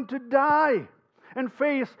going to die and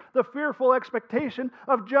face the fearful expectation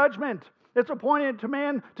of judgment. It's appointed to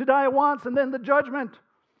man to die once and then the judgment.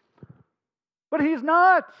 But he's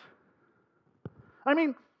not. I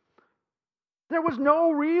mean, there was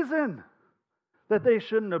no reason that they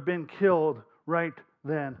shouldn't have been killed right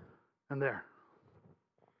then and there,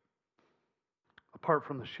 apart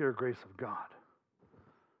from the sheer grace of God.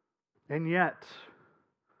 And yet,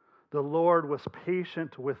 the Lord was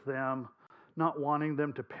patient with them, not wanting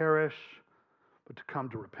them to perish, but to come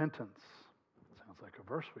to repentance. Sounds like a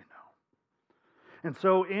verse we know. And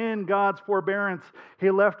so in God's forbearance,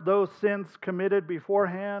 He left those sins committed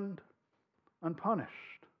beforehand unpunished.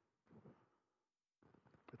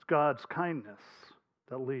 It's God's kindness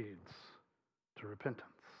that leads to repentance.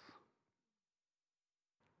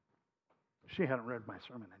 She hadn't read my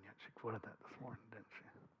sermon, and yet she quoted that this morning, didn't she?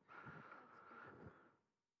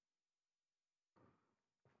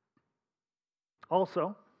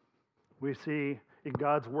 Also, we see in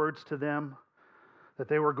God's words to them that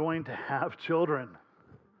they were going to have children.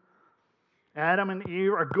 Adam and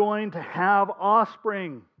Eve are going to have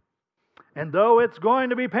offspring. And though it's going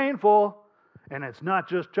to be painful, and it's not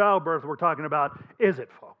just childbirth we're talking about, is it,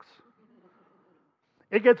 folks?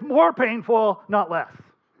 It gets more painful, not less.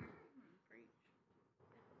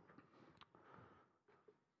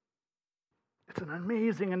 It's an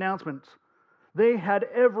amazing announcement. They had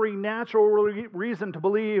every natural reason to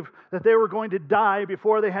believe that they were going to die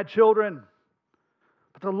before they had children.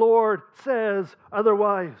 But the Lord says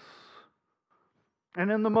otherwise. And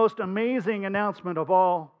in the most amazing announcement of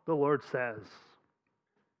all, the Lord says,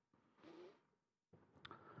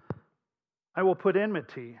 I will put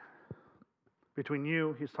enmity between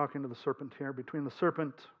you, he's talking to the serpent here, between the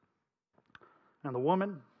serpent and the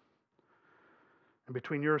woman, and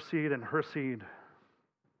between your seed and her seed.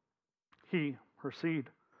 He, her seed,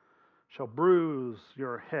 shall bruise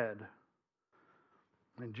your head,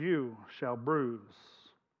 and you shall bruise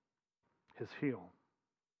his heel.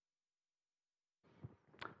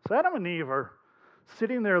 So Adam and Eve are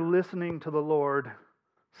sitting there listening to the Lord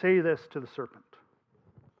say this to the serpent.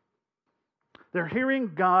 They're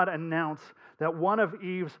hearing God announce that one of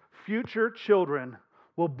Eve's future children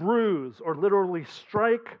will bruise or literally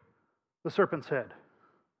strike the serpent's head.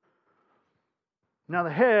 Now,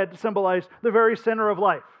 the head symbolized the very center of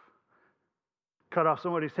life. Cut off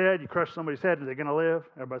somebody's head, you crush somebody's head, are they going to live?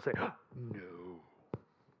 Everybody say, oh, no.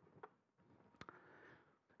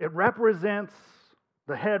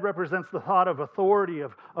 The head represents the thought of authority,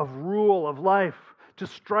 of rule, of life. To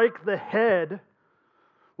strike the head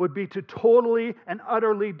would be to totally and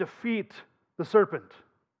utterly defeat the serpent,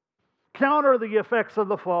 counter the effects of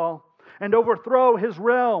the fall, and overthrow his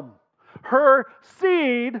realm. Her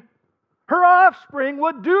seed, her offspring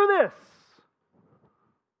would do this.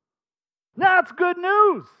 That's good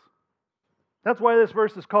news. That's why this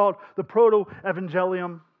verse is called the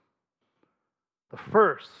Proto-Evangelium, the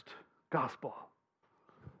first gospel.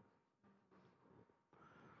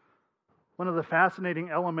 One of the fascinating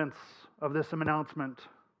elements of this announcement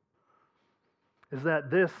is that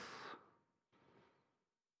this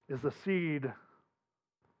is the seed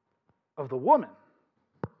of the woman.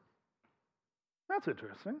 That's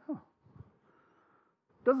interesting. Huh.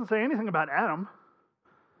 Doesn't say anything about Adam.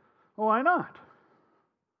 Well, why not?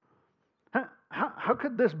 How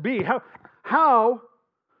could this be? How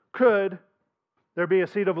could there be a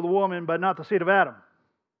seed of the woman but not the seed of Adam?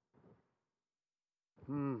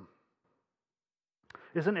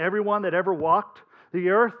 Isn't everyone that ever walked the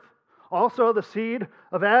earth, also the seed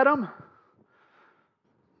of Adam,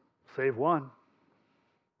 save one.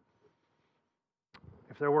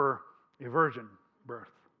 If there were a virgin birth.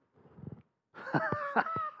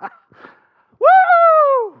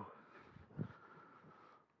 Woo!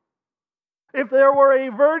 If there were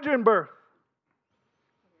a virgin birth,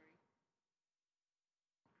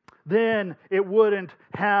 then it wouldn't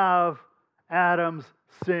have Adam's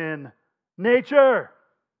sin nature.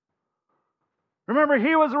 Remember,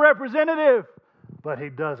 he was a representative, but he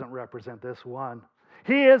doesn't represent this one.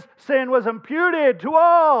 His sin was imputed to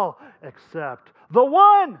all except the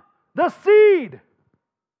one, the seed.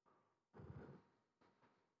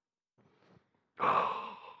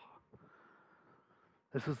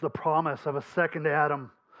 This is the promise of a second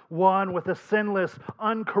Adam, one with a sinless,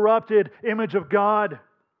 uncorrupted image of God.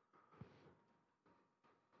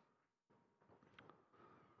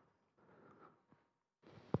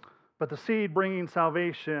 But the seed bringing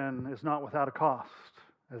salvation is not without a cost,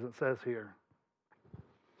 as it says here.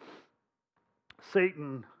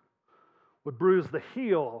 Satan would bruise the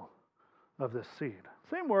heel of this seed.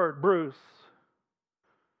 Same word, bruise.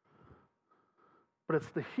 But it's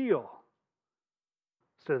the heel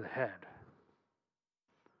instead of the head.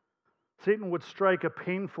 Satan would strike a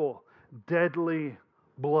painful, deadly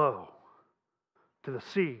blow to the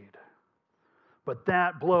seed. But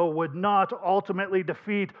that blow would not ultimately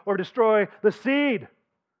defeat or destroy the seed.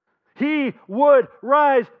 He would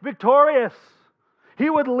rise victorious. He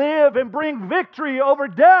would live and bring victory over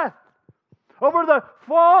death, over the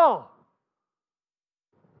fall.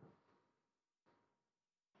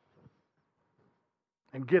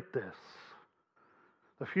 And get this,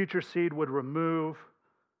 the future seed would remove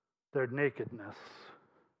their nakedness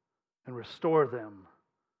and restore them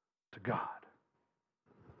to God.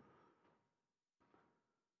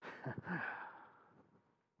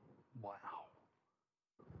 Wow.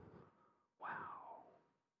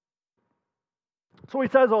 So he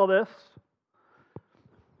says all this.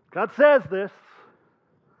 God says this.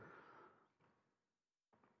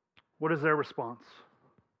 What is their response?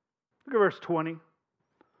 Look at verse 20.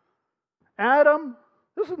 Adam,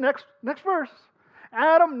 this is next verse.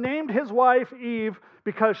 Adam named his wife Eve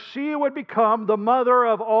because she would become the mother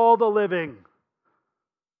of all the living.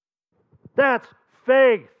 That's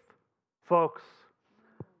faith, folks.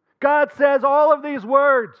 God says all of these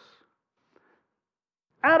words.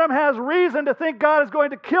 Adam has reason to think God is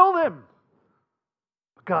going to kill them.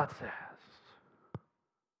 But God says,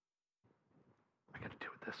 I'm going to do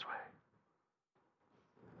it this way.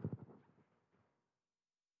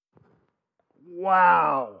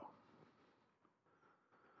 Wow.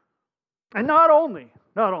 And not only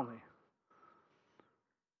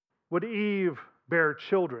would Eve bear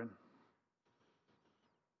children,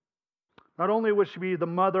 not only would she be the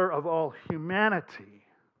mother of all humanity,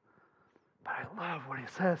 but I love what he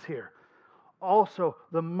says here, also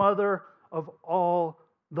the mother of all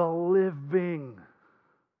the living.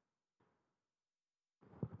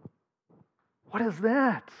 What is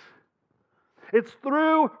that? It's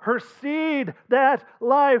through her seed that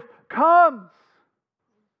life comes.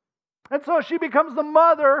 And so she becomes the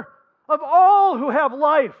mother of all who have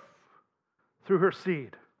life through her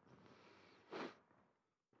seed.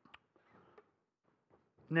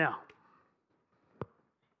 Now,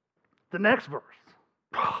 the next verse.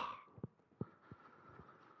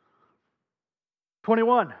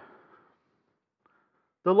 21.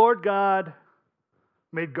 The Lord God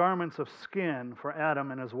made garments of skin for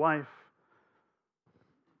Adam and his wife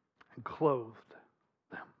and clothed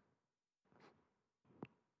them.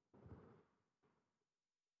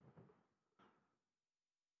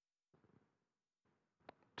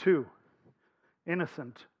 2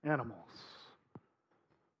 innocent animals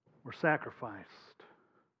were sacrificed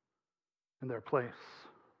in their place.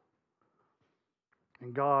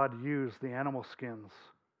 And God used the animal skins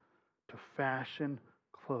to fashion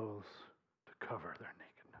clothes to cover their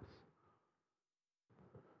nakedness.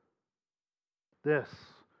 This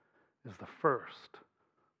is the first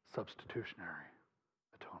substitutionary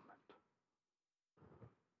atonement.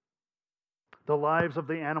 The lives of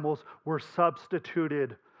the animals were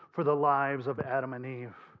substituted for the lives of Adam and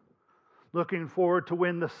Eve, looking forward to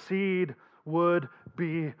when the seed would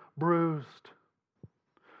be bruised,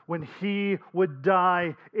 when he would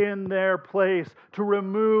die in their place to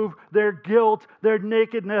remove their guilt, their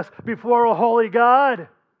nakedness before a holy God.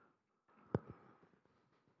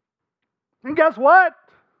 And guess what?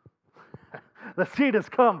 The seed has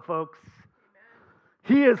come, folks.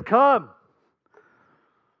 He has come.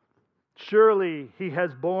 Surely he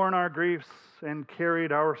has borne our griefs and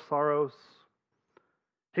carried our sorrows.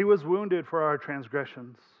 He was wounded for our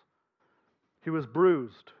transgressions. He was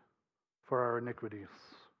bruised for our iniquities.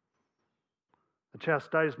 The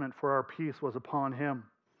chastisement for our peace was upon him,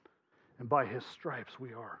 and by his stripes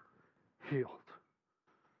we are healed.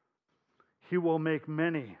 He will make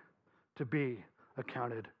many to be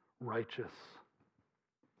accounted righteous,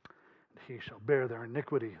 and he shall bear their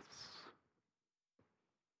iniquities.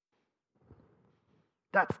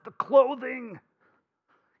 That's the clothing.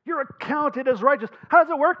 You're accounted as righteous. How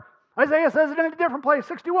does it work? Isaiah says it in a different place,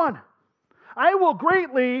 61. I will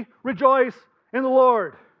greatly rejoice in the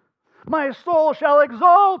Lord. My soul shall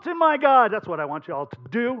exalt in my God. That's what I want you all to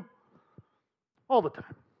do all the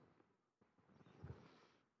time.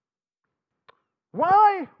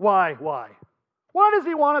 Why? Why does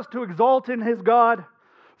he want us to exalt in his God?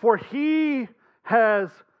 For he has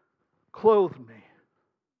clothed me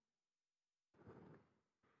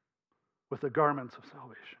with the garments of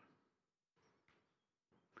salvation.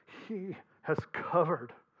 He has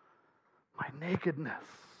covered my nakedness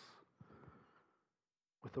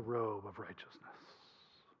with the robe of righteousness.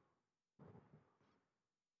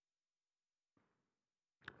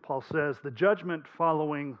 Paul says the judgment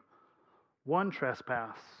following one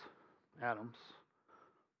trespass, Adam's,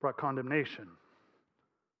 brought condemnation.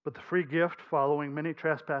 But the free gift following many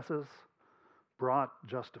trespasses brought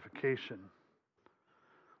justification.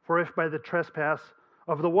 For if by the trespass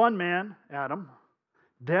of the one man, Adam,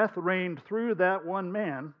 death reigned through that one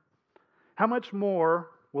man, how much more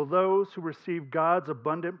will those who receive God's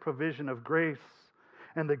abundant provision of grace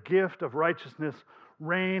and the gift of righteousness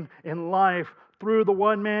reign in life through the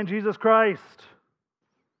one man, Jesus Christ?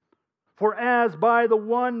 For as by the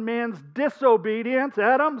one man's disobedience,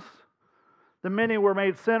 Adam's, the many were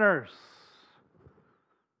made sinners,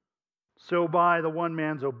 so by the one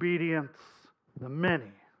man's obedience, the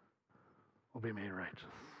many will be made righteous.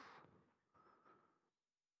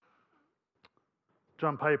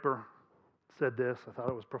 John Piper said this. I thought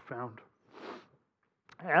it was profound.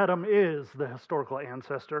 Adam is the historical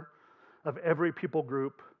ancestor of every people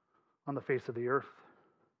group on the face of the earth.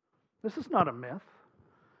 This is not a myth.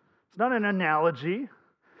 It's not an analogy.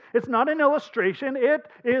 It's not an illustration. It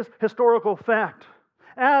is historical fact.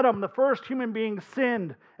 Adam, the first human being,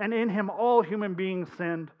 sinned, and in him all human beings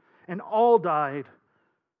sinned, and all died,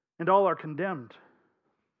 and all are condemned.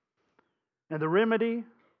 And the remedy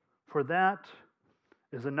for that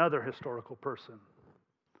is another historical person,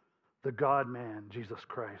 the God-man, Jesus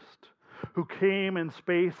Christ, who came in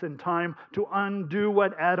space and time to undo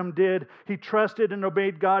what Adam did. He trusted and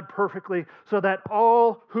obeyed God perfectly so that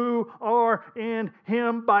all who are in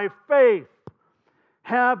him by faith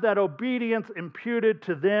have that obedience imputed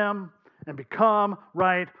to them and become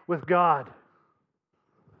right with God.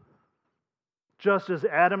 Just as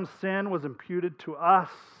Adam's sin was imputed to us,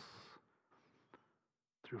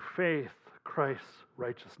 through faith, Christ's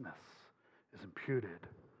righteousness is imputed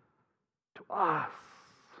to us.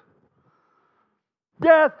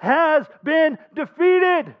 Death has been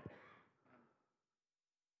defeated.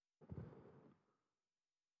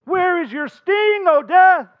 Where is your sting, O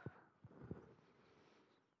death?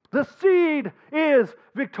 The seed is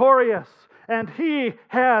victorious, and he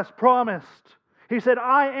has promised. He said,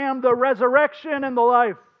 I am the resurrection and the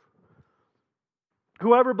life.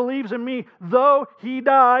 Whoever believes in me, though he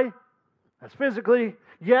die, as physically,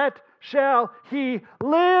 yet shall he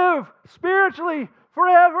live spiritually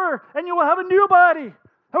forever, and you will have a new body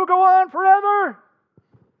that will go on forever.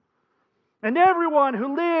 And everyone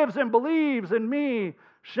who lives and believes in me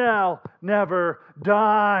shall never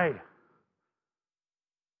die.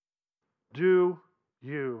 Do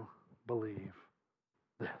you believe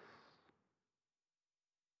this?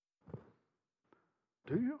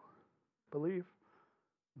 Do you believe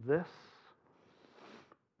this?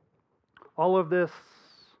 All of this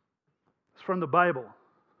is from the Bible.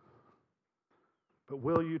 But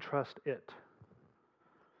will you trust it?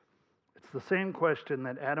 It's the same question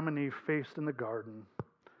that Adam and Eve faced in the garden.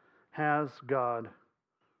 Has God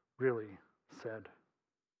really said?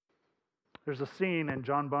 There's a scene in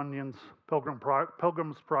John Bunyan's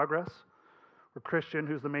Pilgrim's Progress where Christian,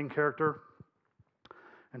 who's the main character,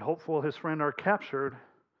 and Hopeful, his friend, are captured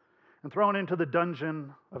and thrown into the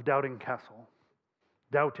dungeon of Doubting Castle.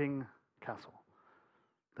 Doubting Castle.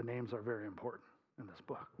 The names are very important in this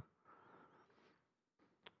book.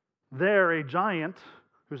 There, a giant,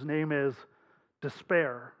 whose name is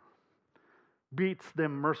Despair, beats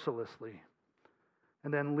them mercilessly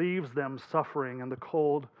and then leaves them suffering in the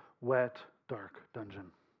cold, wet, dark dungeon.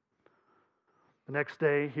 The next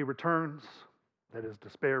day, he returns, that is,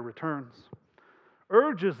 Despair returns,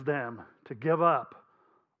 urges them to give up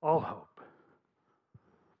all hope.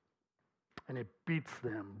 And it beats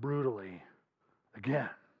them brutally again.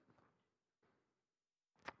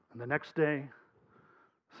 And the next day,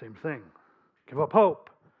 same thing. Give up hope.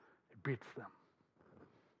 It beats them.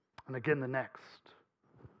 And again the next.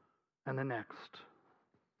 And the next.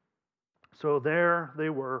 So there they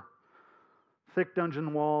were. Thick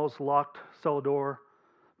dungeon walls, locked cell door,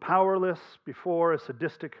 powerless before a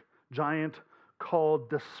sadistic giant called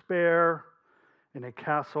despair in a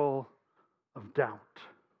castle of doubt.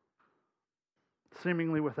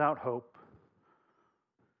 Seemingly without hope.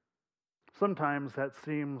 Sometimes that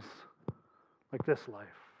seems like this life,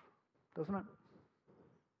 doesn't it?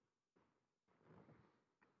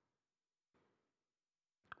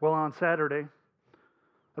 Well, on Saturday,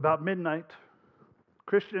 about midnight,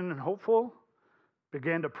 Christian and hopeful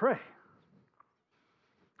began to pray.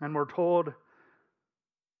 And we're told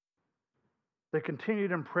they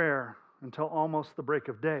continued in prayer until almost the break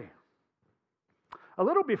of day. A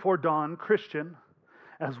little before dawn, Christian,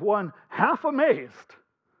 as one half amazed,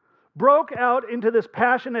 broke out into this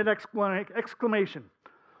passionate exclamation.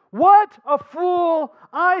 What a fool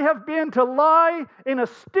I have been to lie in a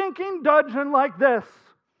stinking dungeon like this,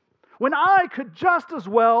 when I could just as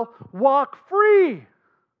well walk free.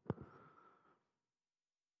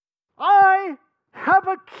 I have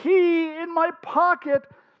a key in my pocket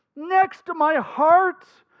next to my heart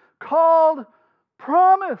called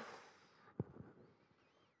promise.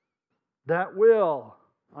 That will,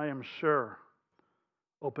 I am sure,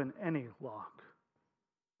 open any lock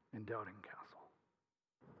in Doubting Castle.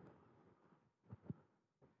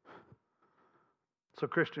 So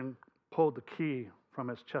Christian pulled the key from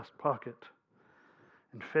his chest pocket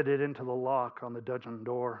and fit it into the lock on the dungeon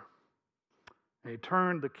door. And he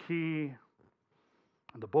turned the key,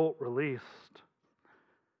 and the bolt released,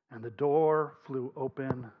 and the door flew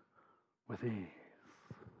open with ease.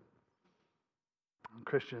 And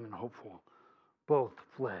Christian and hopeful both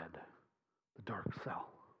fled the dark cell.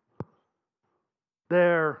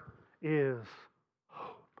 There is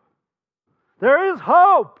hope. There is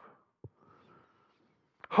hope.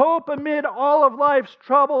 Hope amid all of life's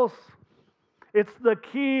troubles. It's the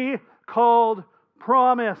key called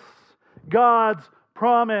promise. God's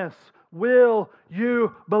promise. Will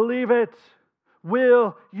you believe it?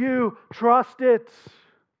 Will you trust it?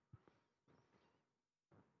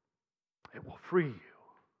 It will free you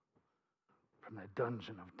from that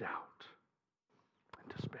dungeon of doubt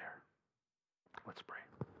and despair. Let's pray.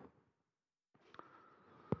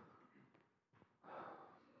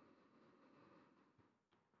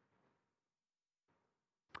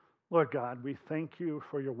 Lord God, we thank you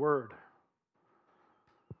for your word.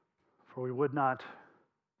 For we would not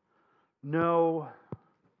know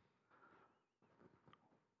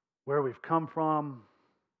where we've come from,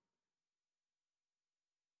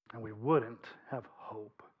 and we wouldn't have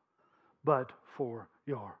hope but for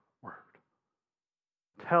your word.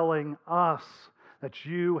 Telling us that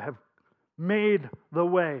you have made the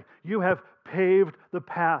way, you have paved the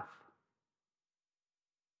path.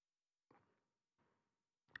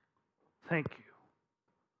 Thank you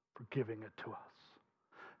for giving it to us.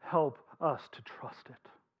 Help us to trust it,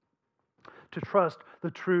 to trust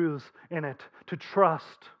the truths in it, to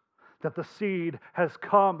trust that the seed has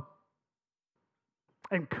come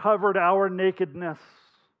and covered our nakedness.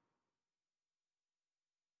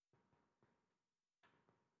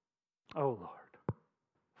 Oh Lord,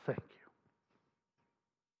 thank you.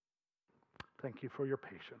 Thank you for your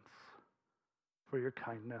patience, for your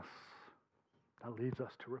kindness that leads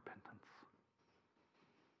us to repentance.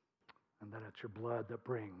 And that it's your blood that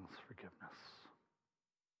brings forgiveness.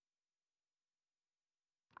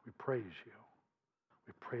 We praise you.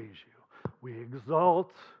 We praise you. We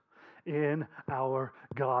exalt in our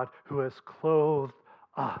God who has clothed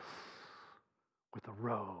us with a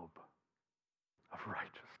robe of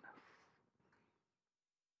righteousness.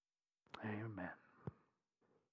 Amen.